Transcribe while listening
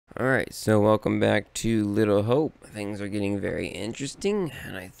Alright, so welcome back to Little Hope. Things are getting very interesting,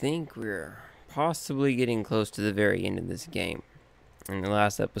 and I think we're possibly getting close to the very end of this game. In the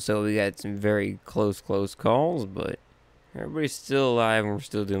last episode, we got some very close calls, but everybody's still alive and we're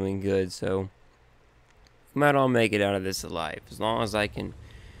still doing good, so we might all make it out of this alive. As long as I can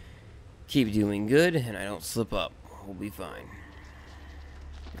keep doing good and I don't slip up, we'll be fine.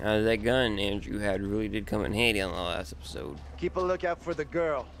 That gun Andrew had really did come in handy on the last episode. Keep a lookout for the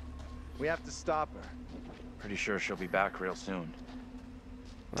girl. We have to stop her. Pretty sure she'll be back real soon.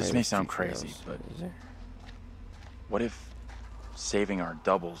 This may sound crazy, but what if saving our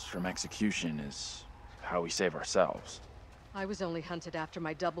doubles from execution is how we save ourselves? I was only hunted after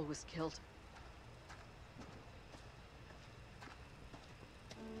my double was killed.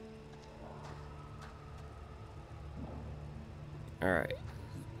 Alright.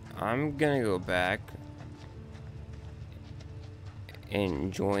 I'm gonna go back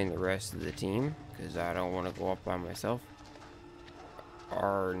and join the rest of the team because I don't want to go up by myself.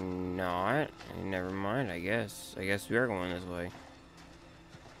 Or not. Never mind, I guess. I guess we are going this way.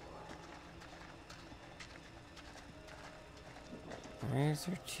 Why is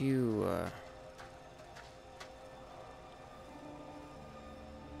there two,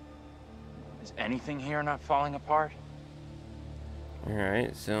 Is anything here not falling apart?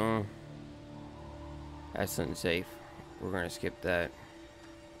 Alright, so that's unsafe. We're gonna skip that.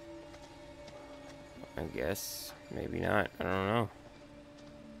 I guess. Maybe not. I don't know.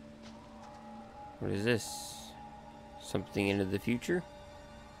 What is this? Something into the future?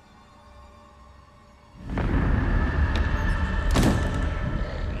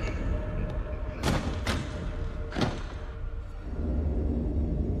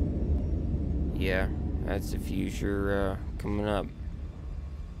 Yeah, that's the future coming up.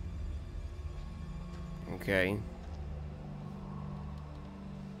 Okay.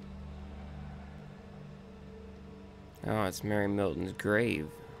 Oh, it's Mary Milton's grave.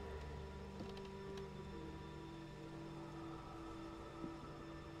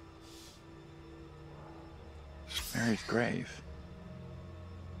 Mary's grave.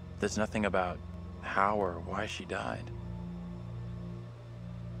 There's nothing about how or why she died.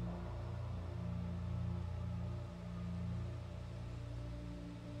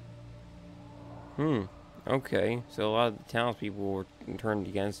 Okay, so a lot of the townspeople were turned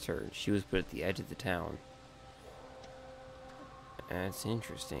against her. She was put at the edge of the town. That's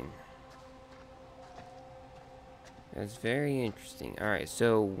interesting. That's very interesting. Alright,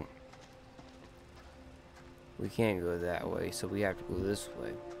 so we can't go that way, so we have to go this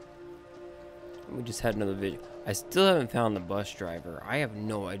way. We just had another video. I still haven't found the bus driver. I have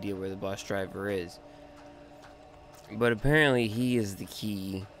no idea where the bus driver is. But apparently he is the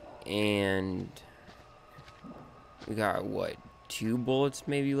key, and we got, what, 2 bullets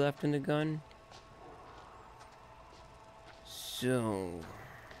maybe left in the gun? So,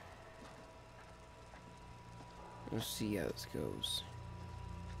 let's see how this goes.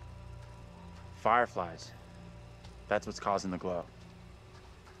 Fireflies. That's what's causing the glow.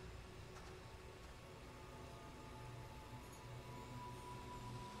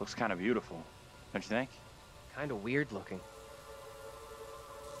 Looks kind of beautiful, don't you think? Kind of weird looking.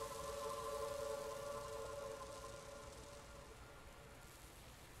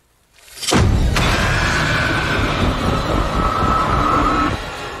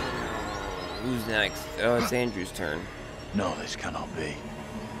 Who's next? Oh, it's Andrew's turn. No, this cannot be.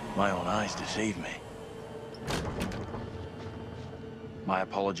 My own eyes deceive me. My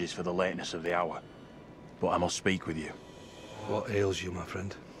apologies for the lateness of the hour, but I must speak with you. What ails you, my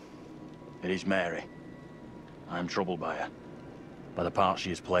friend? It is Mary. I am troubled by her, by the part she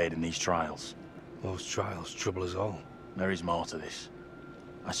has played in these trials. Most trials trouble us all. There is more to this.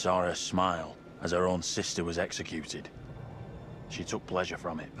 I saw her smile as her own sister was executed. She took pleasure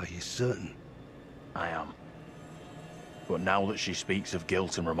from it. Are you certain? I am. But now that she speaks of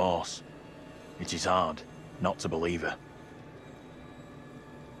guilt and remorse, it is hard not to believe her.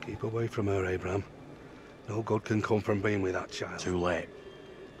 Keep away from her, Abraham. No good can come from being with that child. Too late.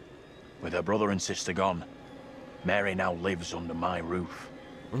 With her brother and sister gone, Mary now lives under my roof.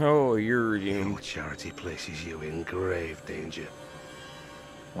 Oh, you're Your doomed. charity places you in grave danger.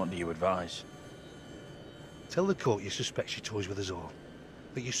 What do you advise? Tell the court you suspect she toys with us all.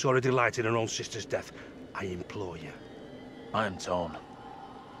 That you saw her delight in her own sister's death. I implore you. I am torn.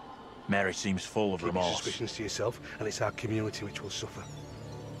 Mary seems full of Keep your remorse. suspicions to yourself, and it's our community which will suffer.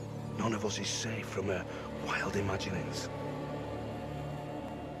 None of us is safe from her wild imaginings.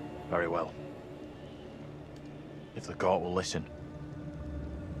 Very well. If the court will listen,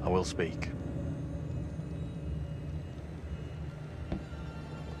 I will speak.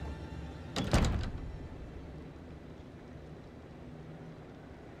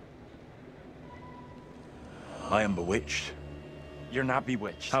 I am bewitched. You're not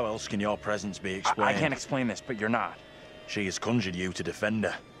bewitched. How else can your presence be I explained? can't explain this, but you're not. She has conjured you to defend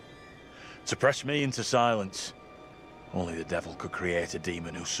her. To press me into silence. Only the devil could create a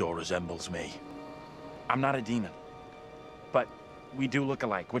demon who so resembles me. I'm not a demon. But we do look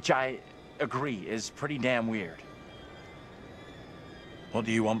alike, which I agree is pretty damn weird. What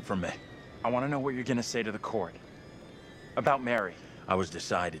do you want from me? I want to know what you're gonna say to the court. About Mary. I was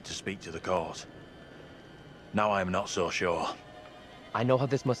decided to speak to the court. Now I am not so sure. I know how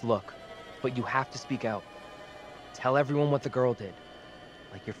this must look, but you have to speak out. Tell everyone what the girl did,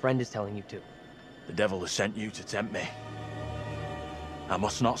 like your friend is telling you to. The devil has sent you to tempt me. I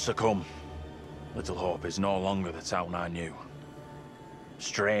must not succumb. Little Hope is no longer the town I knew.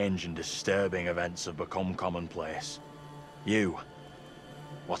 Strange and disturbing events have become commonplace. You,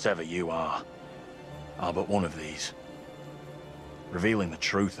 whatever you are but one of these. Revealing the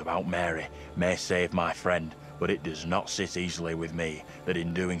truth about Mary may save my friend, but it does not sit easily with me that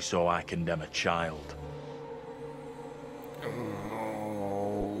in doing so I condemn a child.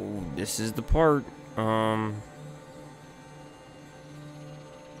 Oh, this is the part.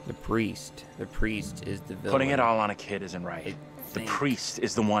 The priest. The priest is the villain. Putting it all on a kid isn't right. The priest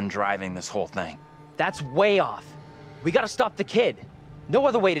is the one driving this whole thing. That's way off. We gotta stop the kid. No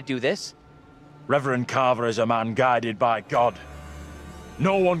other way to do this. Reverend Carver is a man guided by God.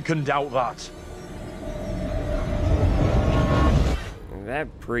 No one can doubt that.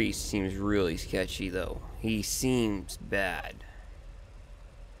 That priest seems really sketchy, though. He seems bad.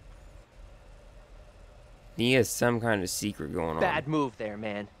 He has some kind of secret going on. Bad move there,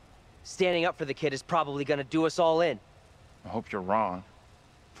 man. Standing up for the kid is probably gonna do us all in. I hope you're wrong.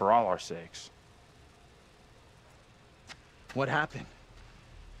 For all our sakes. What happened?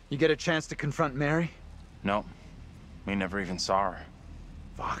 You get a chance to confront Mary? No. We never even saw her.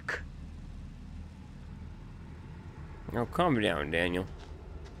 Fuck. Now calm down, Daniel.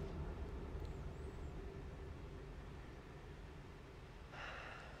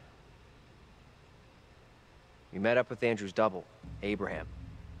 We met up with Andrew's double, Abraham.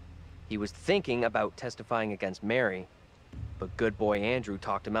 He was thinking about testifying against Mary, but good boy Andrew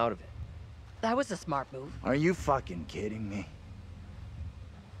talked him out of it. That was a smart move. Are you fucking kidding me?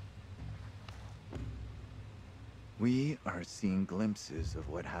 We are seeing glimpses of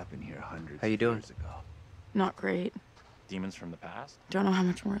what happened here hundreds How you of doing? years ago. Not great. Demons from the past? Don't know how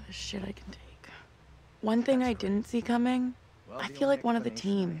much more of this shit I can take. One thing I didn't see coming, I feel like one of the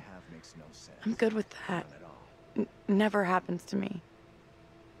team. I'm good with that. Never happens to me.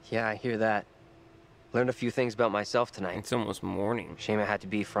 Yeah, I hear that. Learned a few things about myself tonight. It's almost morning. Shame it had to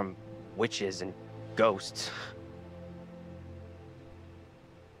be from witches and ghosts.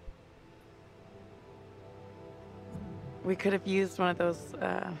 We could have used one of those,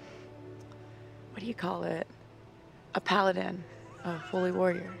 what do you call it? A paladin, a holy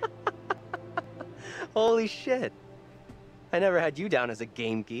warrior. Holy shit. I never had you down as a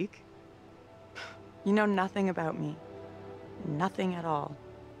game geek. You know nothing about me. Nothing at all.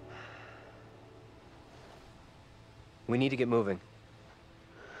 We need to get moving.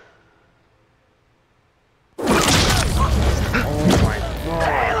 Oh my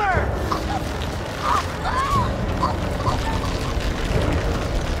god.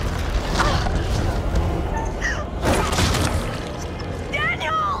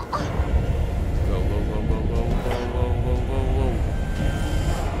 Daniel! Go, go, go, go, go, go, go, go, go.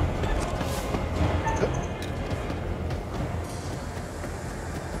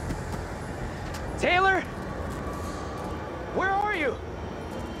 Taylor? Where are you?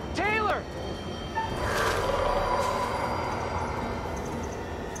 Taylor!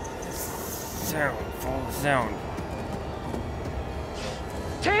 Sound, follow the sound.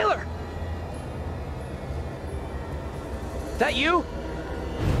 Taylor! That you?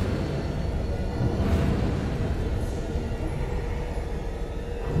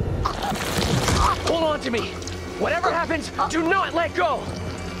 Hold on to me. Whatever happens, do not let go.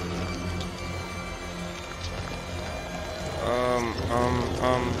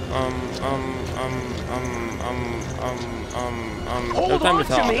 No time to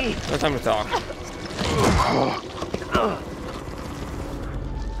talk. No time to talk.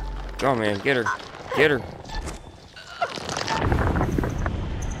 Go, man. Get her. Get her.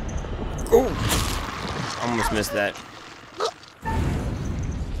 Oh! Almost missed that.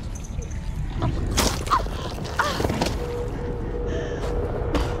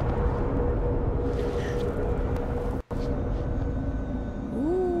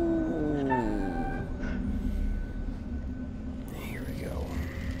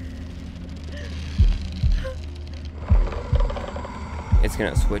 It's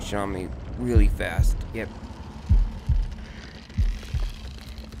gonna switch on me really fast. Yep.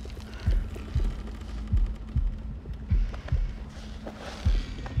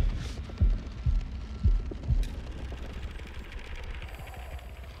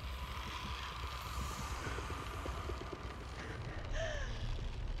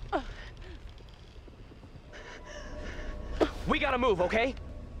 gotta move, okay?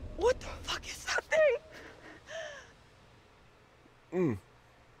 What the fuck is that thing?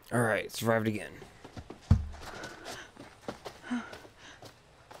 Alright, survived again.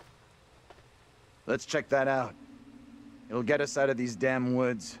 Let's check that out. It'll get us out of these damn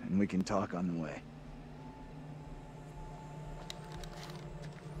woods, and we can talk on the way.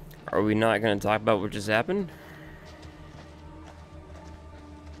 Are we not going to talk about what just happened?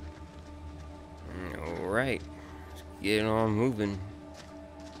 Alright. Let's get on moving.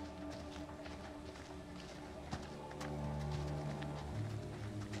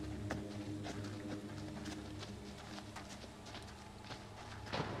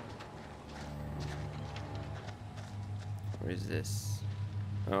 What is this?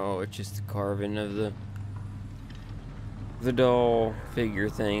 Oh, it's just the carving of the doll figure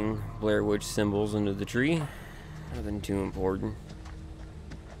thing. Blair Witch symbols into the tree. Nothing too important.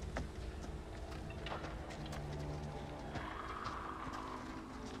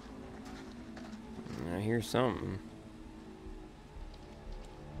 I hear something.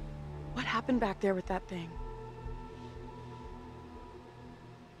 What happened back there with that thing?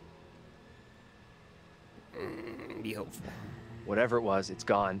 Be hopeful. Whatever it was, it's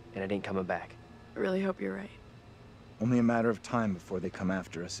gone, and it ain't coming back. I really hope you're right. Only a matter of time before they come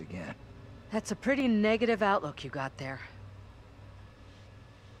after us again. That's a pretty negative outlook you got there.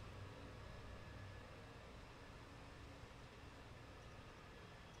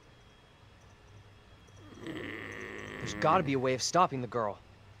 There's gotta be a way of stopping the girl.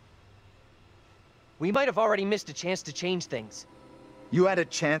 We might have already missed a chance to change things. You had a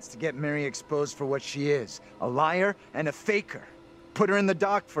chance to get Mary exposed for what she is, a liar and a faker. Put her in the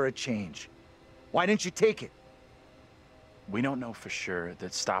dock for a change. Why didn't you take it? We don't know for sure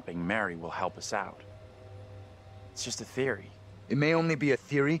that stopping Mary will help us out. It's just a theory. It may only be a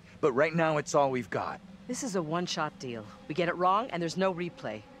theory, but right now it's all we've got. This is a one-shot deal. We get it wrong, and there's no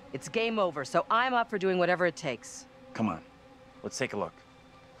replay. It's game over, so I'm up for doing whatever it takes. Come on, let's take a look.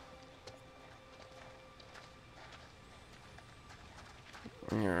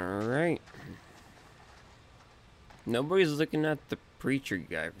 Alright. Nobody's looking at the preacher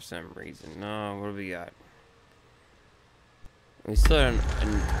guy for some reason. No, what do we got? We still don't...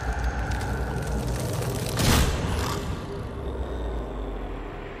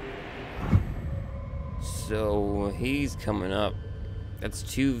 So he's coming up. That's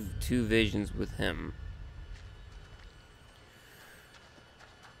two visions with him.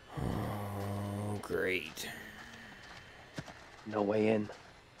 Oh, great. No way in,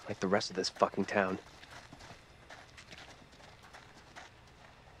 like the rest of this fucking town.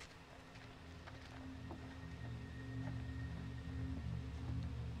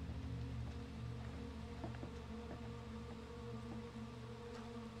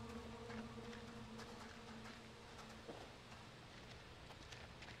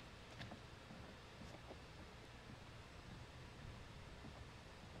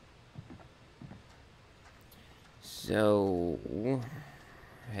 So,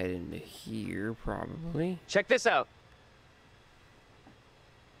 head into here, probably. Check this out.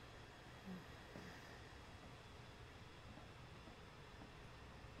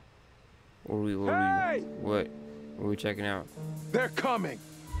 What are we checking out? They're coming.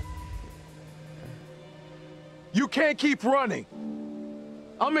 You can't keep running.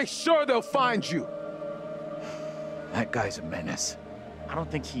 I'll make sure they'll find you. That guy's a menace. I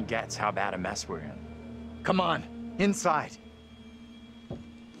don't think he gets how bad a mess we're in. Come on, inside.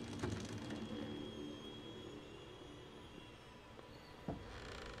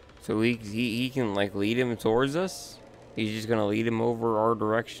 So he can like lead him towards us? He's just gonna lead him over our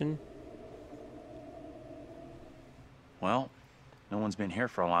direction? Well, no one's been here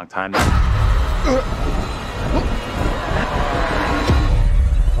for a long time.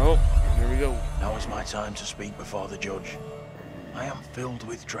 Oh, here we go. Now is my time to speak before the judge. I am filled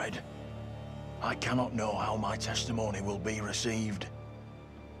with dread. I cannot know how my testimony will be received.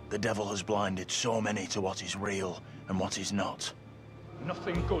 The devil has blinded so many to what is real and what is not.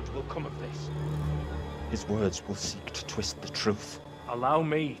 Nothing good will come of this. His words will seek to twist the truth. Allow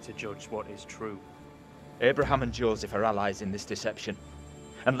me to judge what is true. Abraham and Joseph are allies in this deception.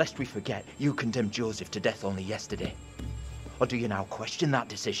 And lest we forget, you condemned Joseph to death only yesterday. Or do you now question that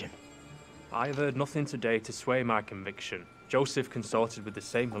decision? I have heard nothing today to sway my conviction. Joseph consorted with the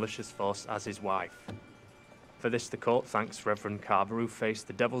same malicious force as his wife. For this, the court thanks Reverend Carver, who faced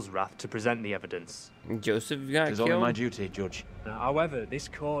the devil's wrath to present the evidence. Joseph got It is killed? only my duty, Judge. However, this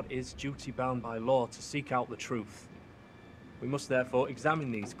court is duty-bound by law to seek out the truth. We must therefore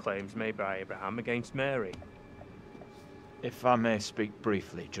examine these claims made by Abraham against Mary. If I may speak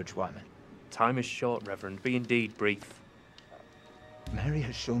briefly, Judge Wyman. Time is short, Reverend. Be indeed brief. Mary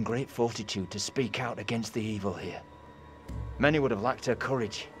has shown great fortitude to speak out against the evil here. Many would have lacked her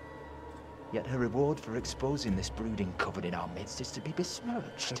courage. Yet her reward for exposing this brooding coven in our midst is to be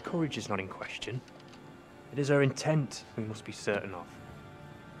besmirched. Her courage is not in question. It is her intent we must be certain of.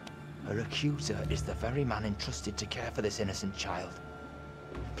 Her accuser is the very man entrusted to care for this innocent child.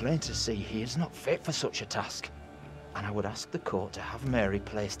 Plain to see, he is not fit for such a task. And I would ask the court to have Mary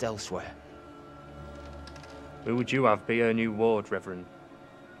placed elsewhere. Who would you have be her new ward, Reverend?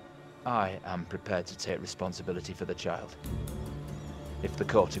 I am prepared to take responsibility for the child. If the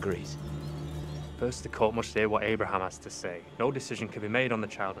court agrees. First, the court must hear what Abraham has to say. No decision can be made on the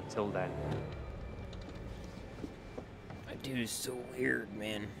child until then. That dude is so weird,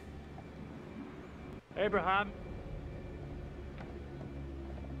 man. Abraham!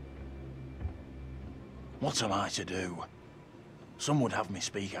 What am I to do? Some would have me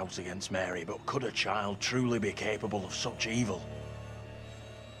speak out against Mary, but could a child truly be capable of such evil?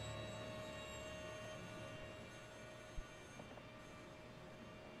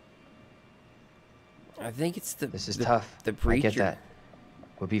 I think it's the This is tough. The preacher. I get that.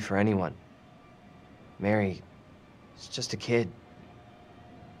 Would be for anyone. Mary, is just a kid.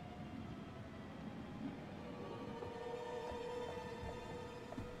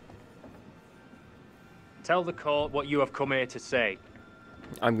 Tell the court what you have come here to say.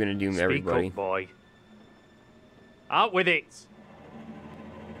 I'm gonna doom everybody. Speak up, boy. Out with it!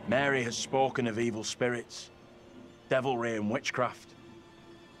 Mary has spoken of evil spirits, devilry and witchcraft.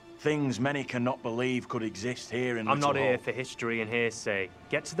 Things many cannot believe could exist here in I'm Little not here Hope. for history and hearsay.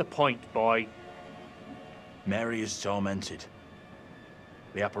 Get to the point, boy. Mary is tormented.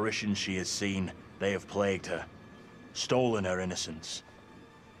 The apparitions she has seen, they have plagued her, stolen her innocence.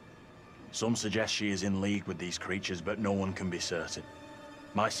 Some suggest she is in league with these creatures, but no one can be certain.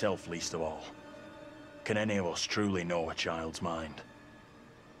 Myself least of all. Can any of us truly know a child's mind?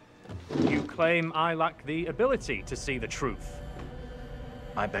 You claim I lack the ability to see the truth.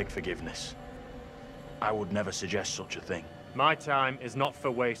 I beg forgiveness. I would never suggest such a thing. My time is not for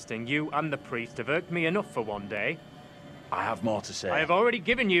wasting. You and the priest have irked me enough for one day. I have more to say. I have already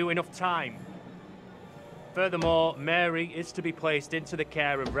given you enough time. Furthermore, Mary is to be placed into the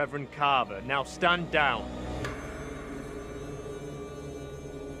care of Reverend Carver. Now stand down.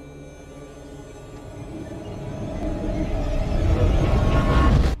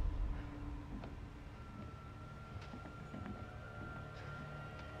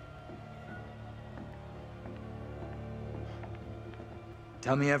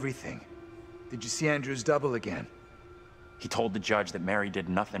 Tell me everything. Did you see Andrew's double again? He told the judge that Mary did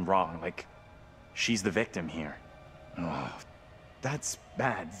nothing wrong, like she's the victim here. Oh, that's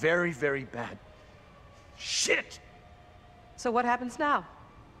bad. Very, very bad. Shit! So what happens now?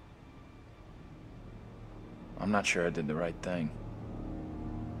 I'm not sure I did the right thing.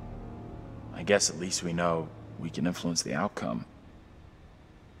 I guess at least we know we can influence the outcome.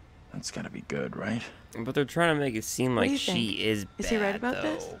 That's gotta be good, right? But they're trying to make it seem What do like you she think? is bad, Is he right about though.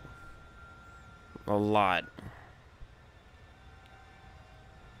 this? A lot.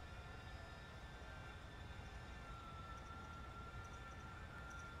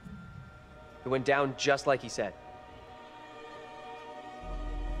 It went down just like he said.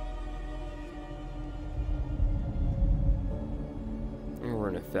 And we're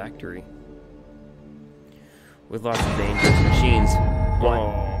in a factory with lots of dangerous machines. What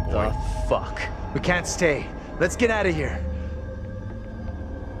Oh boy. the fuck? We can't stay. Let's get out of here.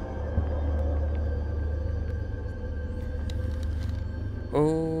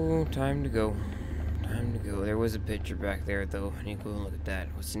 Oh, time to go. Time to go. There was a picture back there, though. I need to go and look at that.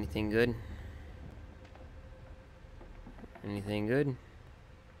 What's anything good? Anything good?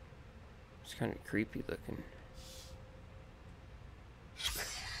 It's kind of creepy looking.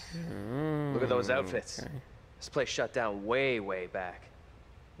 Look at those outfits. Okay. This place shut down way, way back.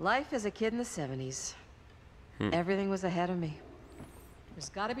 Life as a kid in the 70s. Everything was ahead of me. There's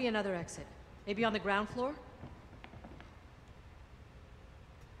gotta be another exit. Maybe on the ground floor?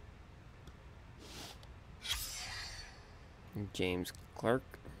 James Clark.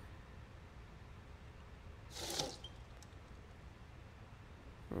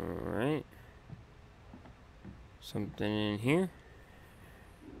 Alright. Something in here.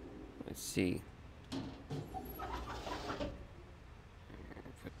 Let's see.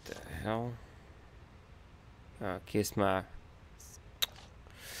 What the hell? Kiss my...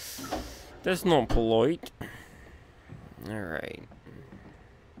 That's not polite. Alright.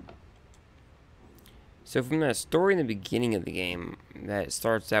 So from that story in the beginning of the game, that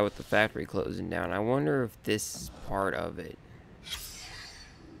starts out with the factory closing down, I wonder if this is part of it.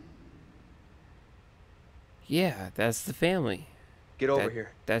 Yeah, that's the family. Get over here.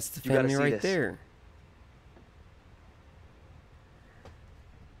 That's the You gotta family see right this. there.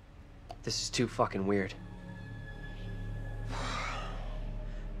 This is too fucking weird.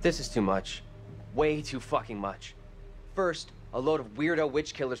 This is too much. Way too fucking much. First, a load of weirdo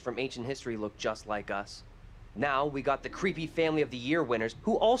witch killers from ancient history look just like us. Now we got the creepy Family of the Year winners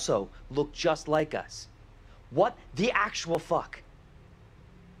who also look just like us. What the actual fuck?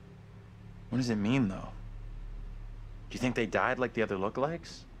 What does it mean, though? Do you think they died like the other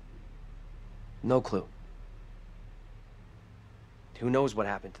lookalikes? No clue. Who knows what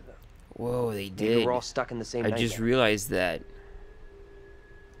happened to them? Whoa, they Maybe did. we're all stuck in the same I nightmare. just realized that.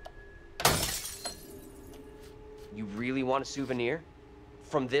 You really want a souvenir?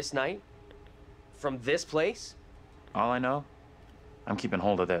 From this night? From this place? All I know, I'm keeping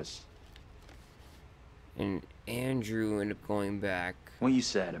hold of this. And Andrew ended up going back. What you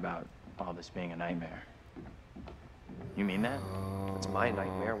said about all this being a nightmare. You mean that? It's my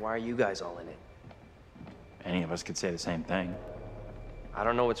nightmare. Why are you guys all in it? Any of us could say the same thing. I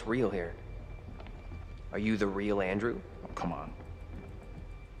don't know what's real here. Are you the real Andrew? Oh, come on.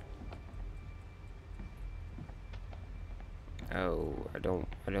 Oh, I don't.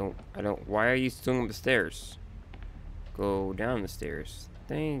 Why are you still up the stairs? Go down the stairs.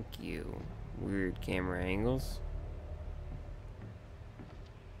 Thank you. Weird camera angles.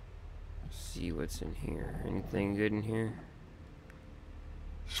 See what's in here. Anything good in here?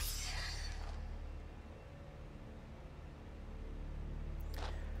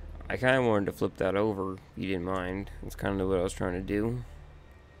 I kind of wanted to flip that over, if you didn't mind. That's kind of what I was trying to do.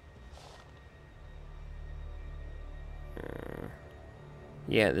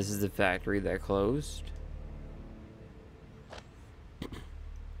 Yeah, this is the factory that closed.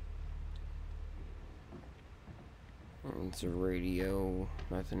 It's a radio.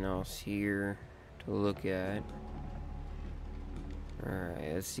 Nothing else here to look at.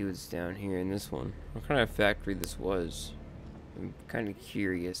 Alright, let's see what's down here in this one. What kind of factory this was? I'm kind of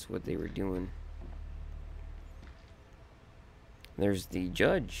curious what they were doing. There's the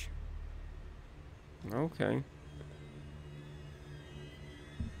judge. Okay.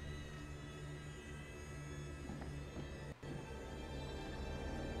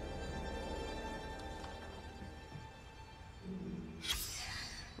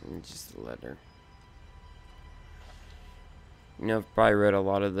 Just a letter. You know, I've probably read a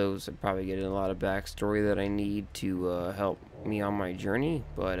lot of those. I'm probably getting a lot of backstory that I need to help me on my journey,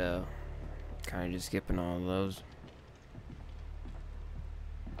 but kind of just skipping all of those.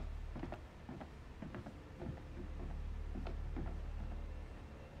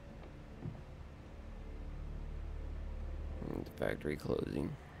 The factory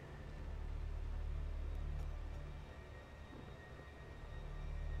closing.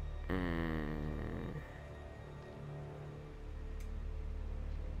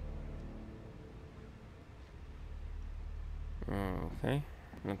 Okay,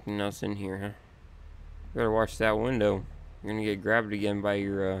 nothing else in here, huh? Better watch that window. You're gonna get grabbed again by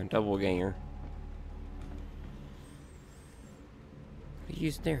your double ganger. What are you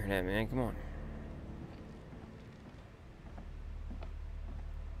staring at, man? Come on.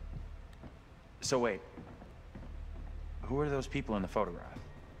 So wait, who are those people in the photograph?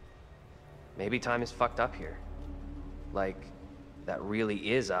 Maybe time is fucked up here. Like, that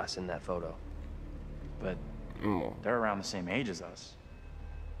really is us in that photo. But they're around the same age as us.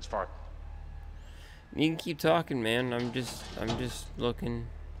 As far... You can keep talking, man. I'm just looking.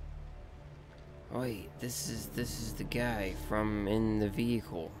 Oh, wait, this is the guy from in the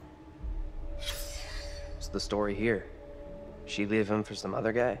vehicle. What's the story here? She leave him for some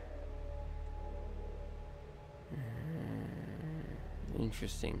other guy?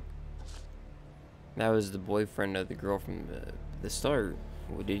 Interesting. That was the boyfriend of the girl from the start.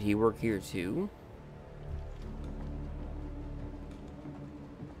 Well, did he work here too?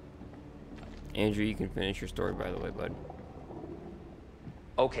 Andrew, you can finish your story, by the way, bud.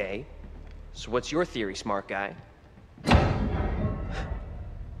 Okay. So what's your theory, smart guy?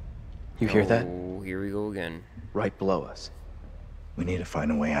 You hear that? Oh, here we go again. Right below us. We need to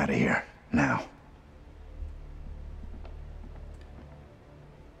find a way out of here, now.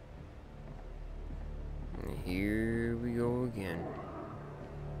 Here we go again.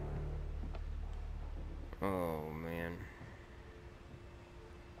 Oh, man.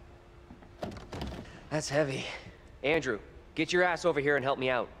 That's heavy. Andrew, get your ass over here and help me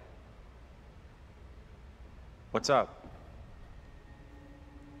out. What's up?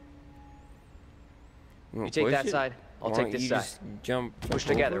 You take that side, I'll take this side. Just jump Push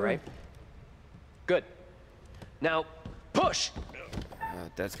together, over? right? Good. Now, push!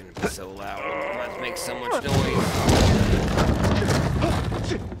 That's gonna be so loud. I'm about to make so much noise.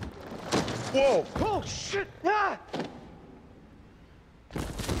 Whoa! Oh, shit! Ah!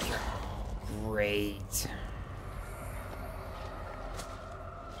 Great.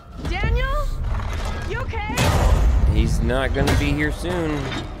 Daniel? You okay? He's not gonna be here soon.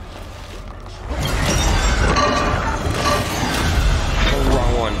 Oh,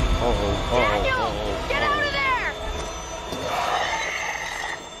 wrong one. Daniel! Get out of there!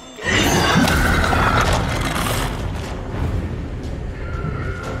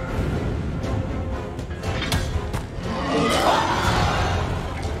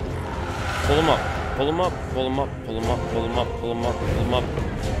 Pull him up. Pull him up. Pull him up. Pull him up. Pull him up. Pull him up. Pull him up.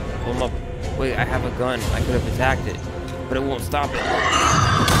 Pull him up. Wait, I have a gun. I could have attacked it, but it won't stop it.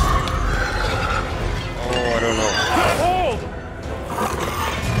 Oh, I don't know.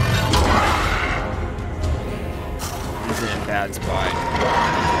 He's in a bad spot.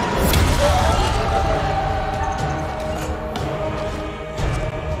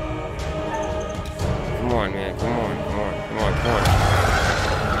 Come on, man. Come on. Come on. Come on. Come on.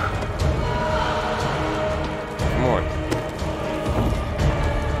 Come on.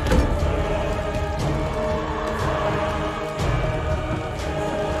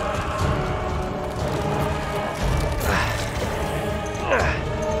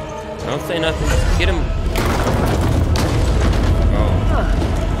 Don't say nothing. Just get him. Oh.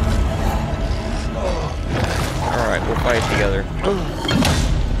 Alright, we'll fight together.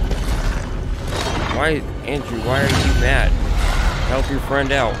 Why, Andrew, why are you mad? Help your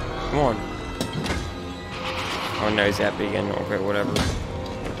friend out. Come on. Oh, no, he's happy again. Okay, whatever.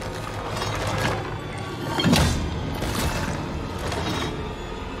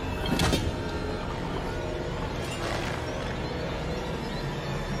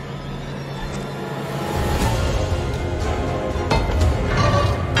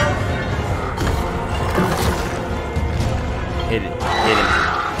 Hit it. Hit him.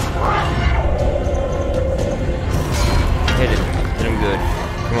 Hit him. Hit him good.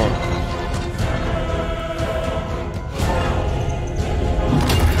 Come on.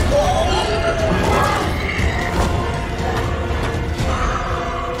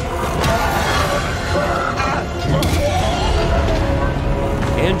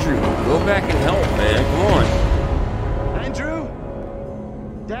 Andrew, go back and help, man. Come on. Andrew?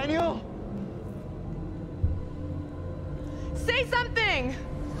 Daniel? Say something!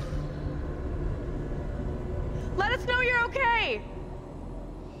 Let us know you're okay!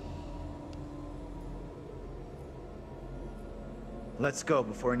 Let's go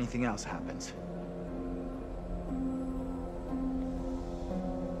before anything else happens.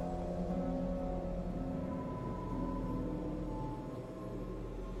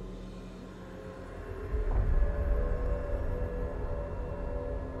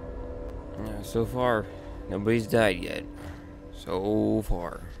 Yeah, so far, nobody's died yet. So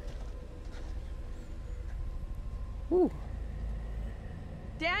far. Whew.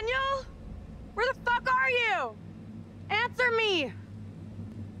 Daniel? Where the fuck are you? Answer me!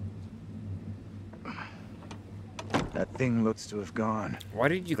 That thing looks to have gone. Why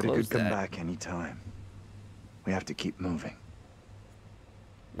did you but close it could come that? back any time. We have to keep moving.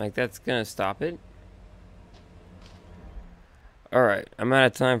 Like, that's gonna stop it? Alright, I'm out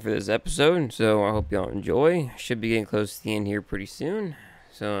of time for this episode, so I hope y'all enjoy. Should be getting close to the end here pretty soon.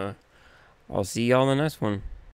 So, I'll see y'all in the next one.